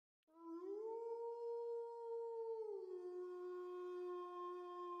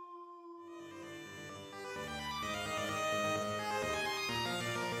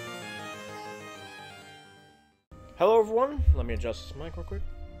Hello everyone, let me adjust this mic real quick.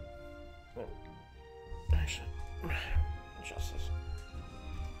 Oh, I should adjust this.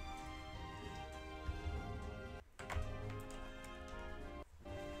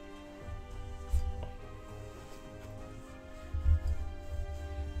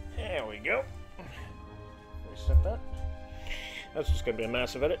 There we go. Reset that. That's just gonna be a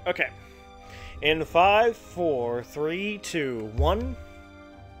massive edit. Okay. In 5, 4, 3, 2, 1.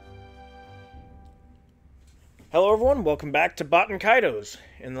 Hello everyone, welcome back to Baten Kaitos.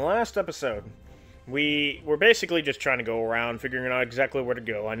 In the last episode, we were basically just trying to go around, figuring out exactly where to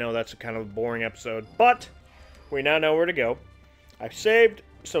go. I know that's a kind of a boring episode, but we now know where to go. I've saved,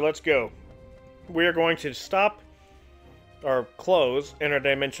 so let's go. We are going to stop, or close,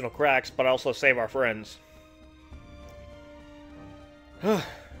 interdimensional cracks, but also save our friends. That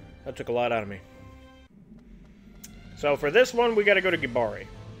took a lot out of me. So for this one, we gotta go to Gibari.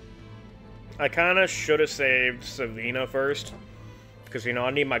 I kinda should've saved Savyna first, because, you know, I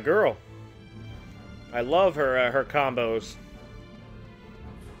need my girl. I love her combos.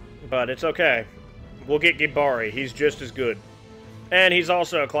 But it's okay. We'll get Gibari, he's just as good. And he's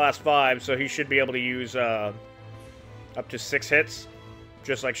also a class 5, so he should be able to use, up to 6 hits,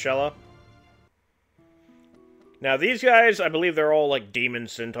 just like Shella. Now these guys, I believe they're all like demon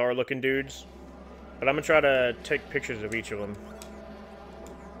centaur looking dudes. But I'm gonna try to take pictures of each of them.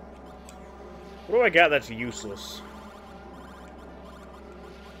 What do I got that's useless?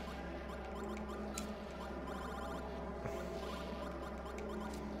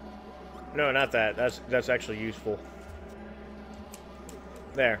 No, not that. That's actually useful.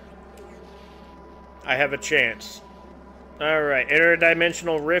 There. I have a chance. Alright,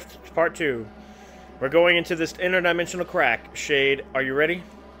 interdimensional rift part 2. We're going into this interdimensional crack. Shade, are you ready?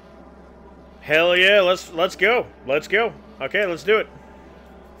 Hell yeah, let's go. Let's go. Okay, let's do it.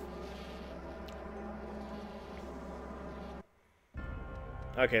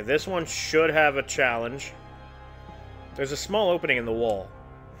 Okay, this one should have a challenge. There's a small opening in the wall.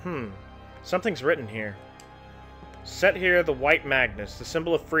 Something's written here. Set here the white Magnus, the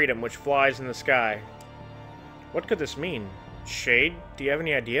symbol of freedom which flies in the sky. What could this mean? Shade, do you have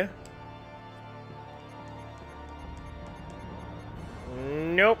any idea?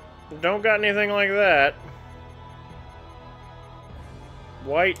 Nope, don't got anything like that.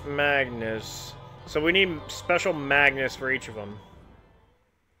 White Magnus. So we need special Magnus for each of them.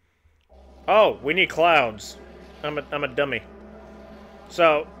 Oh, we need clouds. I'm a dummy.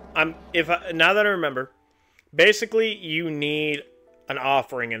 So, now that I remember, basically you need an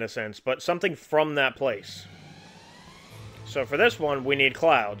offering in a sense, but something from that place. So for this one, we need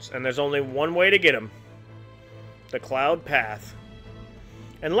clouds, and there's only one way to get them. The cloud path.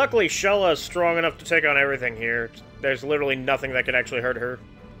 And luckily, Shella is strong enough to take on everything here. There's literally nothing that could actually hurt her.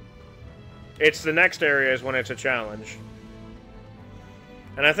 It's the next area is when it's a challenge.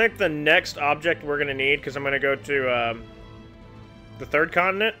 And I think the next object we're going to need, because I'm going to go to the third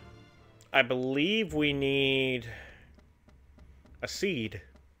continent, I believe we need a seed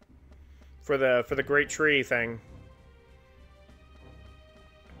for the great tree thing.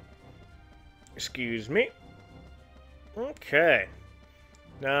 Excuse me. Okay.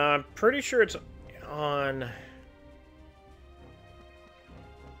 Now, I'm pretty sure it's on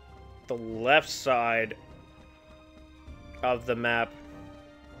the left side of the map.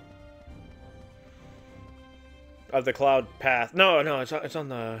 Of the cloud path. No, it's on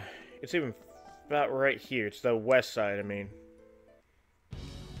the... It's even about right here. It's the west side, I mean.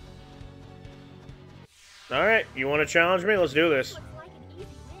 Alright, you want to challenge me? Let's do this.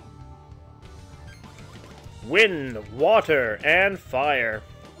 Wind, water, and fire.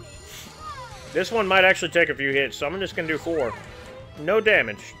 This one might actually take a few hits, so I'm just going to do 4. No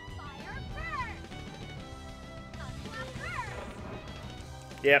damage.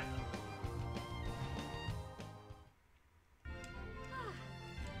 Yep.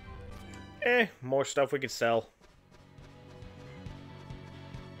 More stuff we could sell.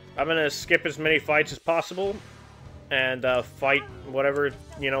 I'm gonna skip as many fights as possible and fight whatever,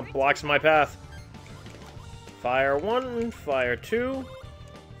 you know, blocks my path. Fire 1, Fire 2,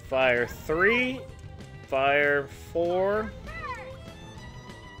 Fire 3, Fire 4,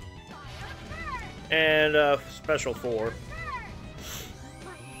 and Special 4.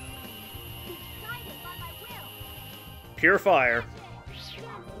 Pure Fire.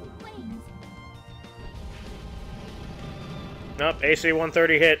 Nope, AC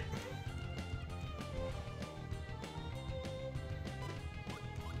 130 hit.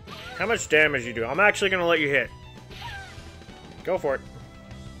 How much damage you do? I'm actually gonna let you hit. Go for it.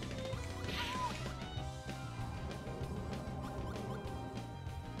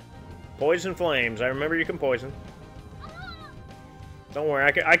 Poison flames. I remember you can poison. Don't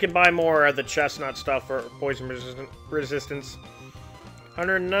worry, I can buy more of the chestnut stuff for poison resistance.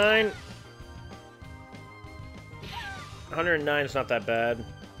 109. 109 is not that bad.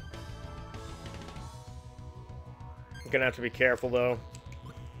 I'm gonna have to be careful though.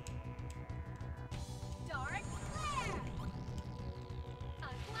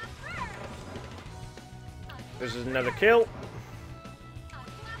 This is another kill.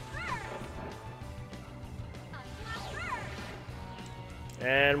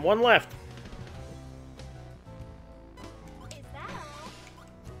 And one left.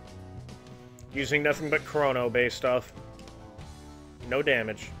 Using nothing but chrono-based stuff. No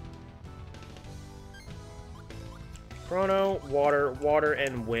damage. Chrono, water, water,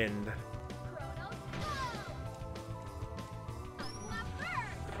 and wind.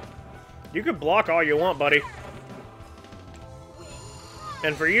 You could block all you want, buddy.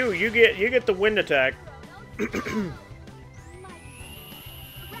 And for you, you get the wind attack.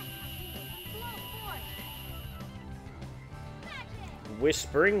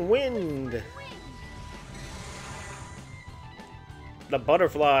 Whispering wind. The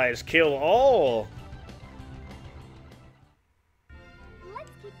butterflies kill all.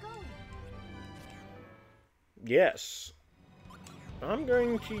 Let's keep going. Yes. I'm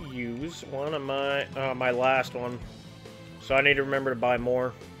going to use one of my my last one. So I need to remember to buy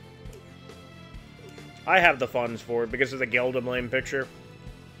more. I have the funds for it because of the Geldemlane picture.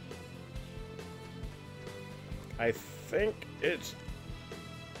 I think it's...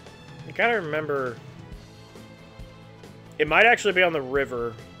 You gotta remember... It might actually be on the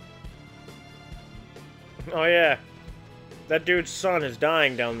river. Oh yeah. That dude's son is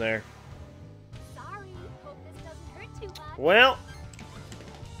dying down there. Sorry, hope this doesn't hurt too much. Well,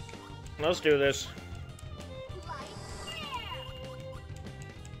 let's do this.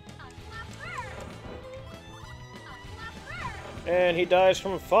 And he dies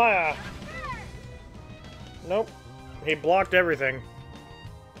from fire. Nope. He blocked everything.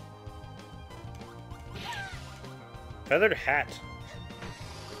 Feathered hat.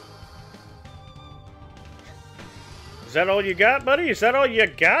 Is that all you got, buddy? Is that all you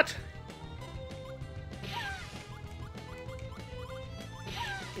got?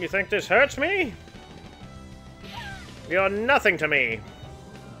 You think this hurts me? You're nothing to me.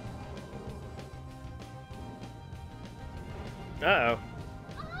 Uh-oh.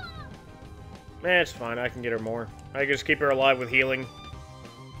 Man, it's fine. I can get her more. I can just keep her alive with healing.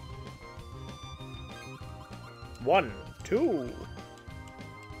 1, 2.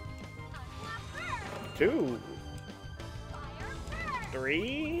 2.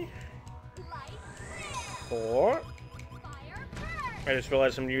 3. 4. I just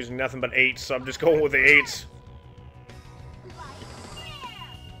realized I'm using nothing but 8s, so I'm just going with the 8s.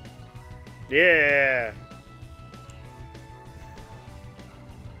 Yeah!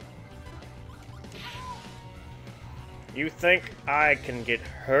 You think I can get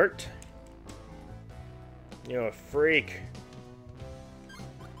hurt? You're a freak.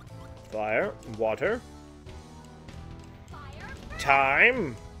 Fire, water.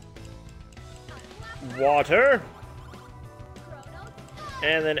 Time. Water.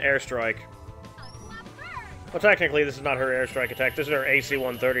 And then airstrike. Well, technically, this is not her airstrike attack. This is her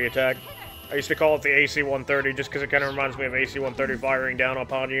AC-130 attack. I used to call it the AC-130 just because it kind of reminds me of AC-130 firing down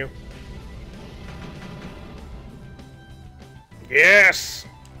upon you. Yes!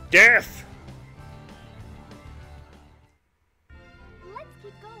 Death! Let's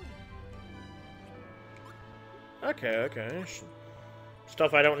keep going. Okay, okay.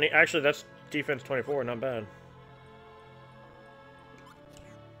 Stuff I don't need. Actually, that's defense 24, not bad.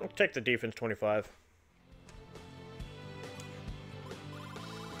 I'll take the defense 25.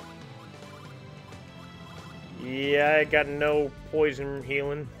 Yeah, I got no poison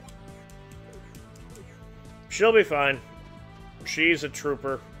healing. She'll be fine. She's a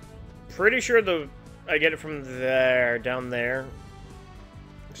trooper. Pretty sure I get it from there, down there.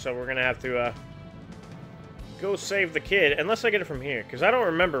 So we're gonna have to go save the kid, unless I get it from here, because I don't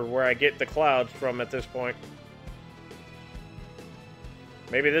remember where I get the clouds from at this point.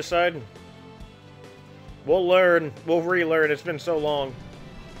 Maybe this side? We'll learn. We'll relearn. It's been so long.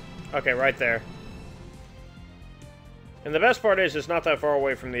 Okay, right there. And the best part is, it's not that far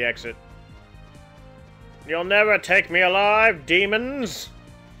away from the exit. You'll never take me alive, demons!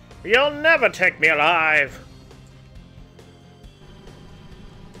 You'll never take me alive!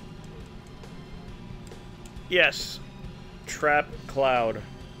 Yes. Trap cloud.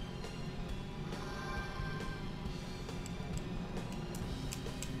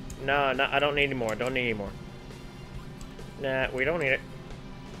 No, I don't need any more. Don't need any more. Nah, we don't need it.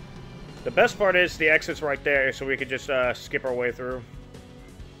 The best part is the exit's right there, so we could just skip our way through.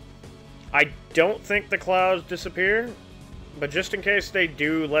 I don't think the clouds disappear, but just in case they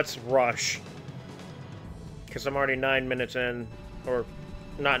do, let's rush. Because I'm already 9 minutes in, or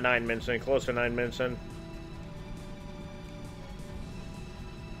not 9 minutes in, close to 9 minutes in.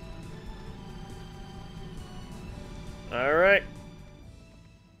 Alright.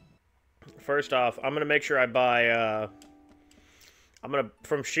 First off, I'm gonna make sure I buy,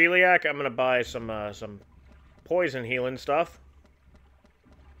 from Sheliak, I'm gonna buy some poison healing stuff.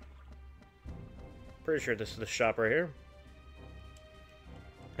 Pretty sure this is the shop right here.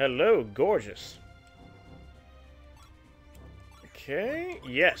 Hello, gorgeous. Okay,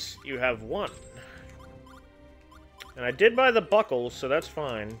 yes, you have one. And I did buy the buckles, so that's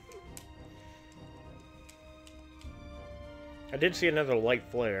fine. I did see another light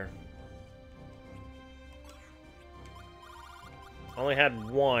flare. Only had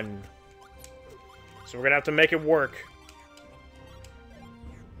one. So we're gonna have to make it work.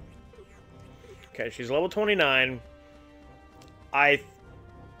 Okay, she's level 29. I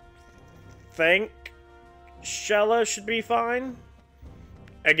think Shella should be fine.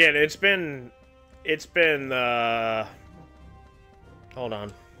 Again, it's been, hold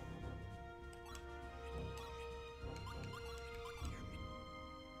on.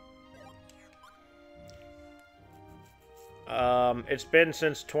 It's been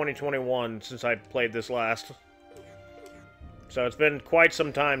since 2021 since I played this last. So it's been quite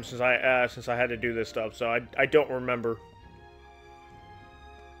some time since I had to do this stuff, so I don't remember.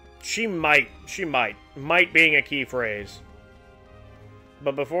 She might being a key phrase.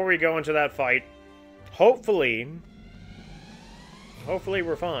 But before we go into that fight, hopefully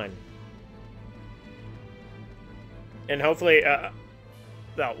we're fine. And hopefully,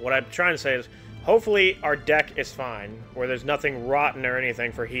 no, what I'm trying to say is, hopefully our deck is fine, where there's nothing rotten or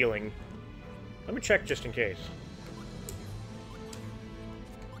anything for healing. Let me check just in case.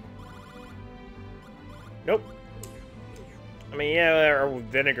 Nope. I mean, yeah, there are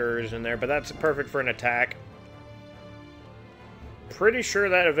vinegars in there, but that's perfect for an attack. Pretty sure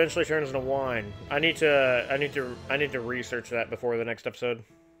that eventually turns into wine. I need to research that before the next episode.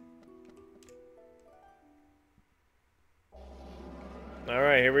 All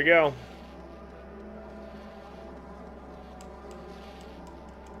right, here we go.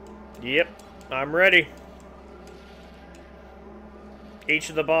 Yep, I'm ready. Each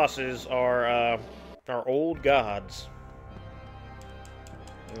of the bosses are old gods.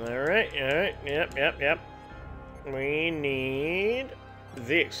 Alright, yep. We need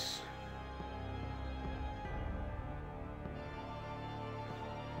this.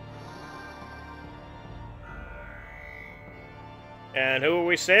 And who are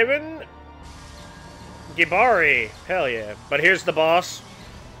we saving? Gibari. Hell yeah. But here's the boss.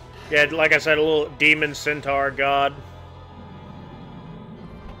 Yeah, like I said, a little demon centaur god.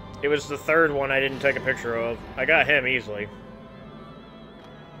 It was the third one I didn't take a picture of. I got him easily.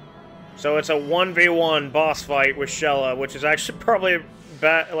 So it's a 1v1 boss fight with Shella, which is actually probably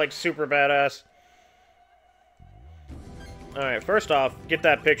super badass. Alright, first off, get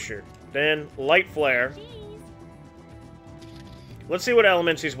that picture. Then, light flare. Let's see what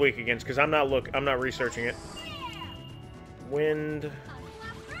elements he's weak against, because I'm not researching it. Wind,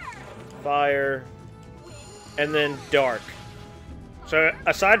 fire, and then dark. So,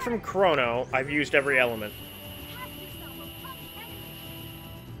 aside from Chrono, I've used every element.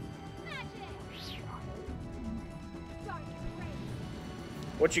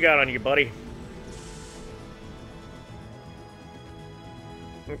 What you got on you, buddy?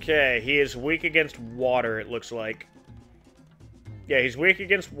 Okay, he is weak against water, it looks like. Yeah, he's weak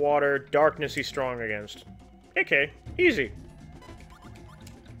against water. Darkness he's strong against. Okay, easy.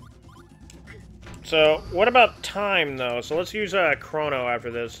 So, what about time, though? So let's use Chrono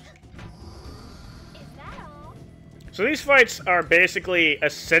after this. So these fights are basically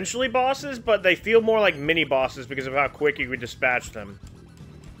essentially bosses, but they feel more like mini-bosses because of how quick you can dispatch them.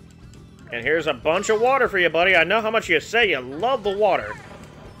 And here's a bunch of water for you, buddy. I know how much you say you love the water.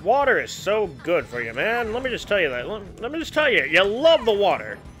 Water is so good for you, man. Let me just tell you that. Let me just tell you, you love the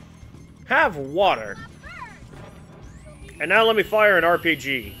water. Have water. And now let me fire an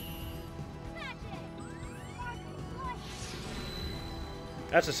RPG.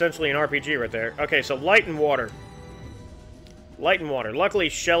 That's essentially an RPG right there. Okay, so light and water. Light and water. Luckily,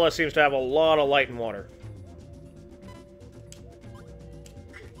 Shella seems to have a lot of light and water.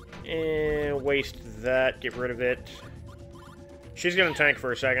 And waste that. Get rid of it. She's gonna tank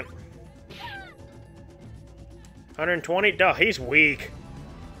for a second. 120? Duh, he's weak.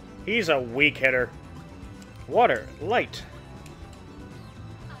 He's a weak hitter. Water. Light.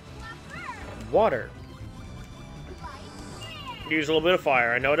 Water. use a little bit of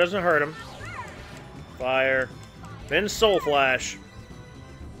fire. I know it doesn't hurt him. Fire. Then Soul Flash.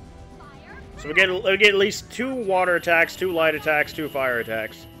 So we get at least 2 water attacks, 2 light attacks, 2 fire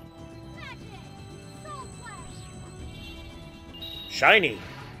attacks. Shiny.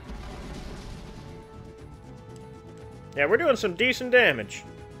 Yeah, we're doing some decent damage.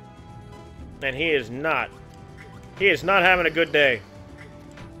 And he is not having a good day.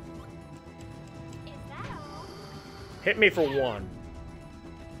 Hit me for 1.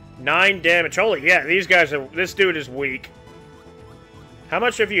 9 damage. Holy, yeah, this dude is weak. How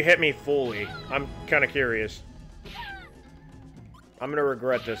much have you hit me fully? I'm kind of curious. I'm gonna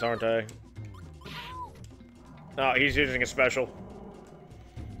regret this, aren't I? Oh, he's using a special.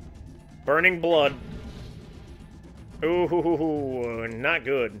 Burning Blood. Ooh, not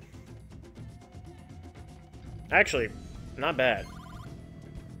good. Actually, not bad.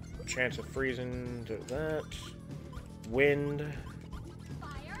 Chance of freezing to that. Wind.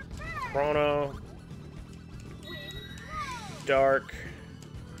 Chrono. Dark.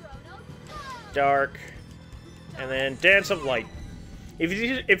 Dark. And then Dance of Light.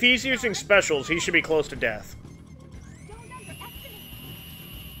 If he's using specials, he should be close to death.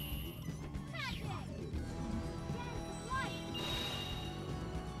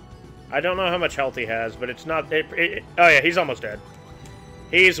 I don't know how much health he has, but it's not... oh yeah, he's almost dead.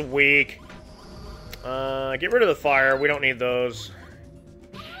 He's weak. Get rid of the fire. We don't need those.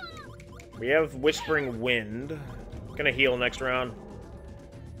 We have Whispering Wind. Gonna heal next round.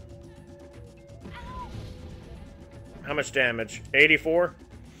 How much damage? 84?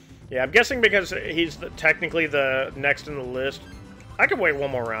 Yeah, I'm guessing because he's technically the next in the list. I can wait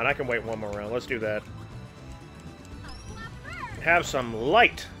one more round. Let's do that. Have some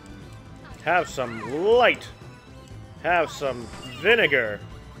light. Have some light. Have some vinegar.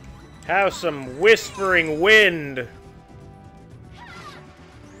 Have some Whispering Wind.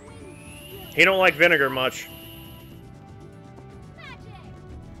 He don't like vinegar much.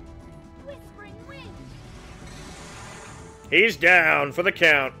 He's down for the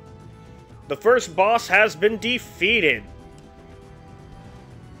count. The first boss has been defeated.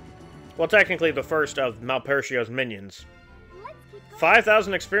 Well, technically the first of Malpercio's minions.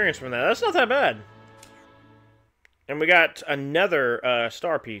 5,000 experience from that. That's not that bad. And we got another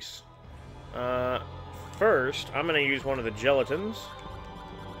star piece. First, I'm going to use one of the gelatins.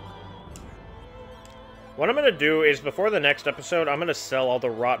 What I'm going to do is, before the next episode, I'm going to sell all the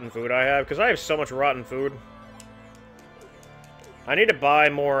rotten food I have, because I have so much rotten food. I need to buy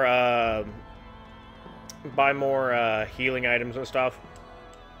more healing items and stuff.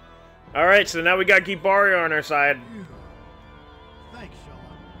 Alright, so now we got Gibari on our side. Thanks, Sean.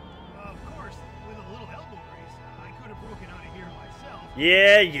 Of course, with a little elbow grease, I could have broken out of here myself.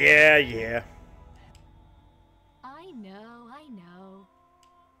 Yeah. I know.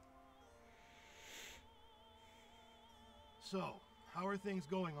 So, how are things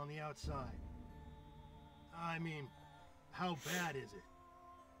going on the outside? I mean, how bad is it?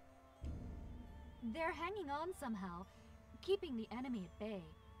 They're hanging on somehow, keeping the enemy at bay.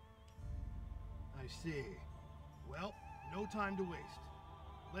 I see. Well, no time to waste.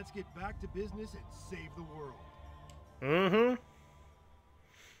 Let's get back to business and save the world. Mm-hmm.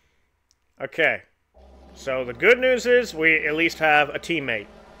 Okay. So the good news is we at least have a teammate.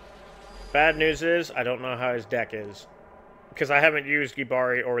 Bad news is I don't know how his deck is. Because I haven't used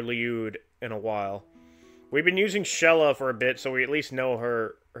Gibari or Liud in a while. We've been using Shella for a bit, so we at least know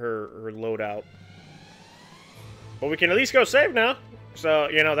her loadout. But we can at least go save now. So,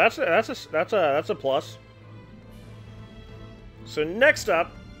 you know, that's a plus. So next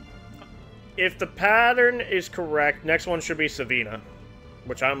up, if the pattern is correct, next one should be Savyna.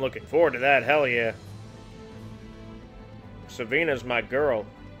 Which I'm looking forward to that, hell yeah. Savyna's my girl.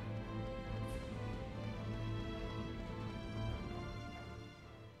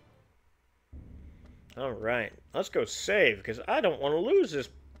 Alright, let's go save, because I don't want to lose this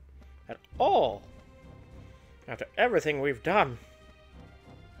at all. After everything we've done.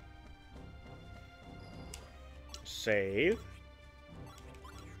 Save.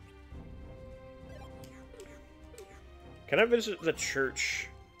 Can I visit the church?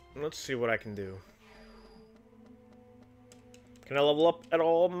 Let's see what I can do. Can I level up at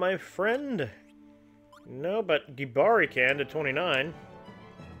all, my friend? No, but Gibari can to 29.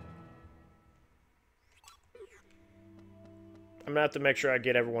 I'm gonna have to make sure I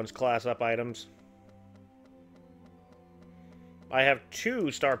get everyone's class up items. I have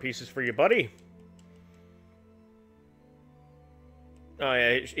 2 star pieces for you, buddy. Oh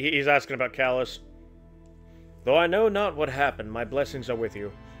yeah, he's asking about Callus. Though I know not what happened, my blessings are with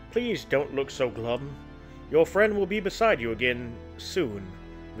you. Please don't look so glum. Your friend will be beside you again soon.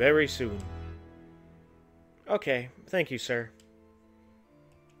 Very soon. Okay, thank you, sir.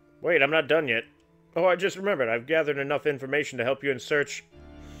 Wait, I'm not done yet. Oh, I just remembered. I've gathered enough information to help you in search.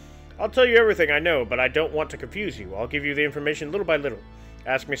 I'll tell you everything I know, but I don't want to confuse you. I'll give you the information little by little.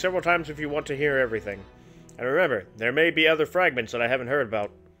 Ask me several times if you want to hear everything. And remember, there may be other fragments that I haven't heard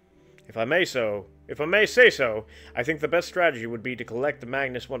about. If I may say so, I think the best strategy would be to collect the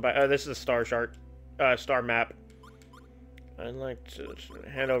Magnus one by... this is a star chart. Star map. I'd like to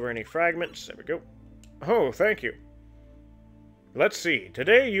hand over any fragments. There we go. Oh, thank you. Let's see.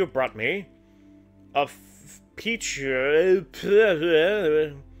 Today you brought me a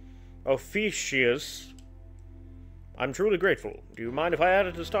Officious. I'm truly grateful. Do you mind if I add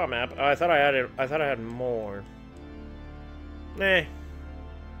it to the star map? I thought I had more. Nah.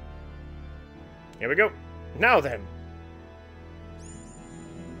 Here we go. Now then.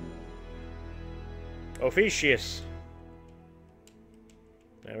 Officious.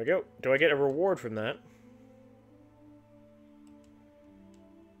 There we go. Do I get a reward from that?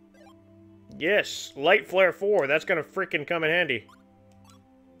 Yes, Light Flare 4. That's gonna freaking come in handy.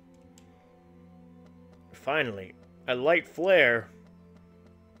 Finally, a Light Flare.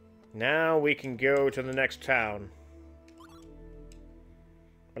 Now we can go to the next town.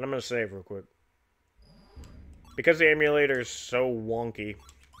 But I'm gonna save real quick. Because the emulator is so wonky.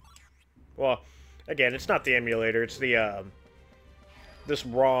 Well, again, it's not the emulator, it's the, this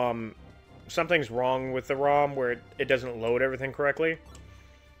ROM. Something's wrong with the ROM where it doesn't load everything correctly.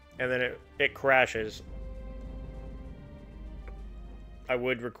 And then it crashes. I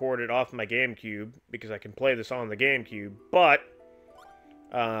would record it off my GameCube, because I can play this on the GameCube, but,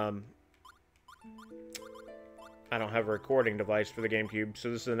 I don't have a recording device for the GameCube, so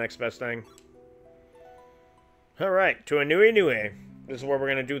this is the next best thing. Alright, to a newie. This is where we're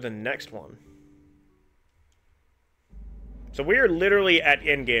going to do the next one. So we are literally at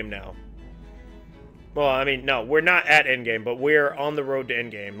endgame now. Well, I mean, no, we're not at endgame, but we're on the road to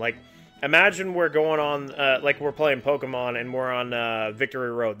endgame. Like, imagine we're going on, like we're playing Pokemon and we're on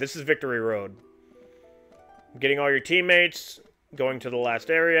Victory Road. This is Victory Road. Getting all your teammates, going to the last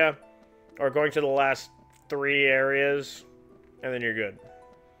area, or going to the last 3 areas, and then you're good.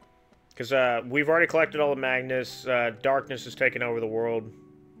 Because we've already collected all the Magnus, darkness has taken over the world,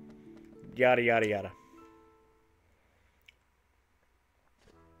 yada yada yada.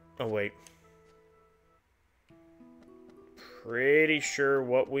 Oh, wait. Pretty sure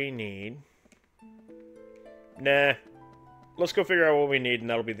what we need. Nah. Let's go figure out what we need, and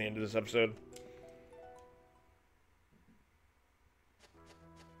that'll be the end of this episode.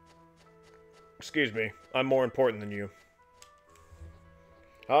 Excuse me. I'm more important than you.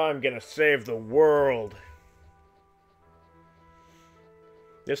 I'm gonna save the world.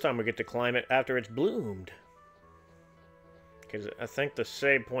 This time we get to climb it after it's bloomed. Because I think the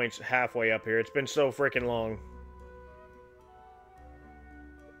save point's halfway up here. It's been so freaking long.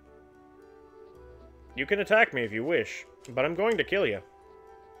 You can attack me if you wish, but I'm going to kill you.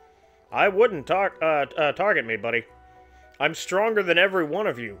 I wouldn't target me, buddy. I'm stronger than every one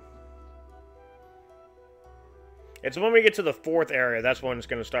of you. It's when we get to the 4th area, that's when it's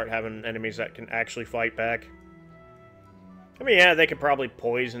going to start having enemies that can actually fight back. I mean, yeah, they could probably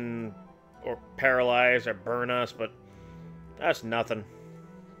poison or paralyze or burn us, but that's nothing.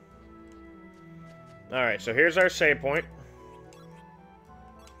 Alright, so here's our save point.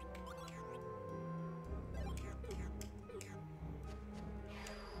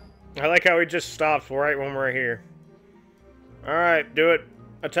 I like how he just stops right when we're here. Alright, do it.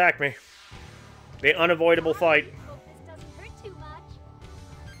 Attack me. The unavoidable fight. Hope this doesn't hurt too much.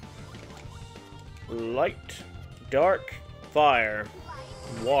 Light, dark, fire,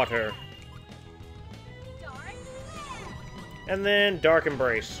 water. Dark. And then dark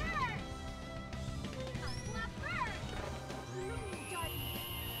embrace.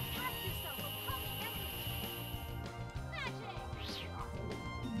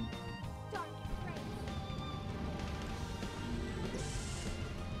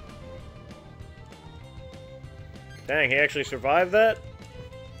 Dang, he actually survived that?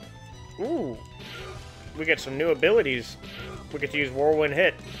 Ooh. We get some new abilities. We get to use Whirlwind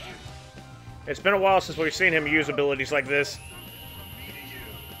Hit. It's been a while since we've seen him use abilities like this.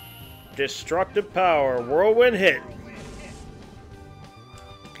 Destructive Power, Whirlwind Hit.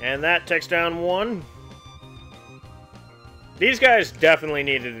 And that takes down 1. These guys definitely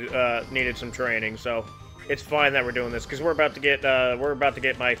needed some training, so it's fine that we're doing this, because we're about to get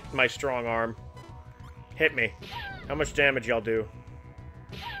my strong arm. Hit me. How much damage y'all do?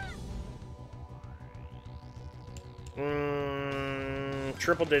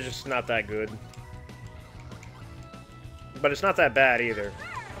 Triple digits is not that good. But it's not that bad either.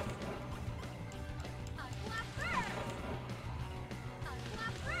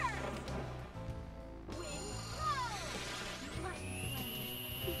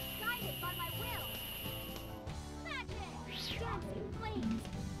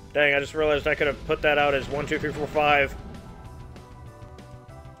 Dang, I just realized I could have put that out as 1, 2, 3, 4, 5.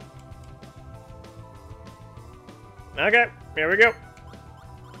 Okay, here we go.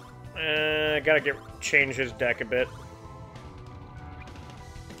 Gotta change his deck a bit.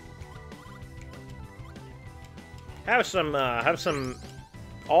 Have some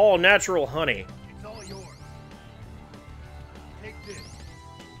all natural honey. It's all yours. Take this.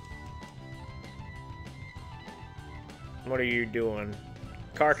 What are you doing?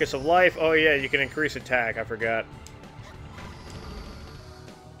 Carcass of Life? Oh yeah, you can increase attack, I forgot.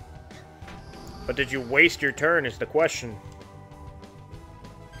 But did you waste your turn is the question.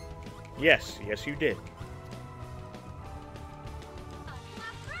 Yes, yes you did.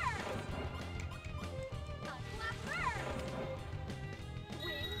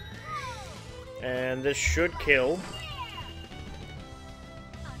 And this should kill.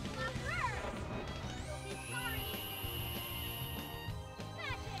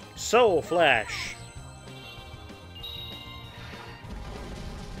 Soul Flash.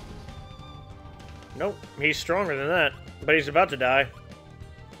 Nope, he's stronger than that, but he's about to die.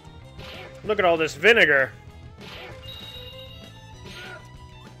 Look at all this vinegar.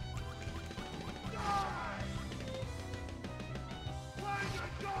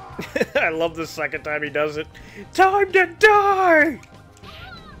 I love the second time he does it. Time to die!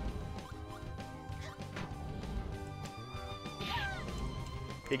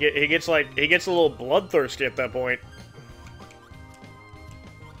 He gets a little bloodthirsty at that point.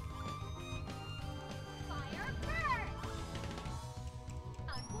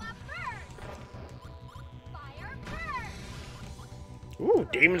 Ooh,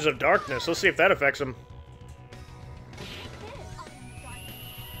 Demons of Darkness. Let's see if that affects him.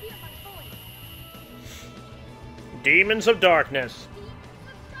 Demons of Darkness.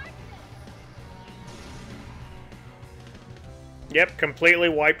 Yep, completely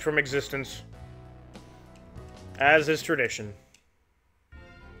wiped from existence. As is tradition.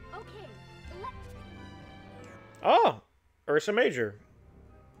 Oh! Ursa Major.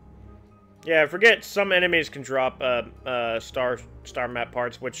 Yeah, I forget some enemies can drop star map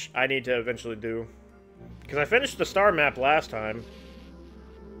parts, which I need to eventually do. Because I finished the star map last time.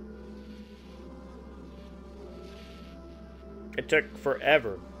 It took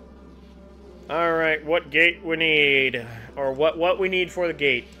forever. Alright, what gate we need. Or what we need for the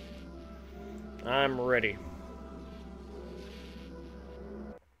gate. I'm ready.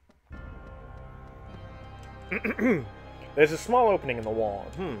 There's a small opening in the wall.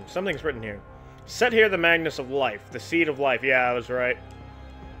 Something's written here. Set here the Magnus of Life, the Seed of Life. Yeah, I was right.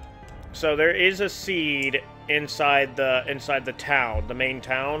 So there is a seed inside the town, the main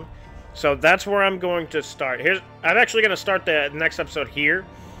town. So that's where I'm going to start. I'm actually going to start the next episode here.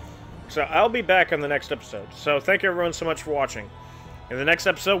 So I'll be back on the next episode. So thank you everyone so much for watching. In the next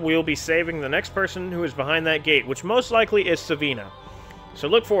episode, we'll be saving the next person who is behind that gate, which most likely is Savyna. So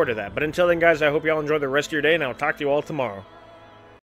look forward to that. But until then, guys, I hope you all enjoy the rest of your day, and I'll talk to you all tomorrow.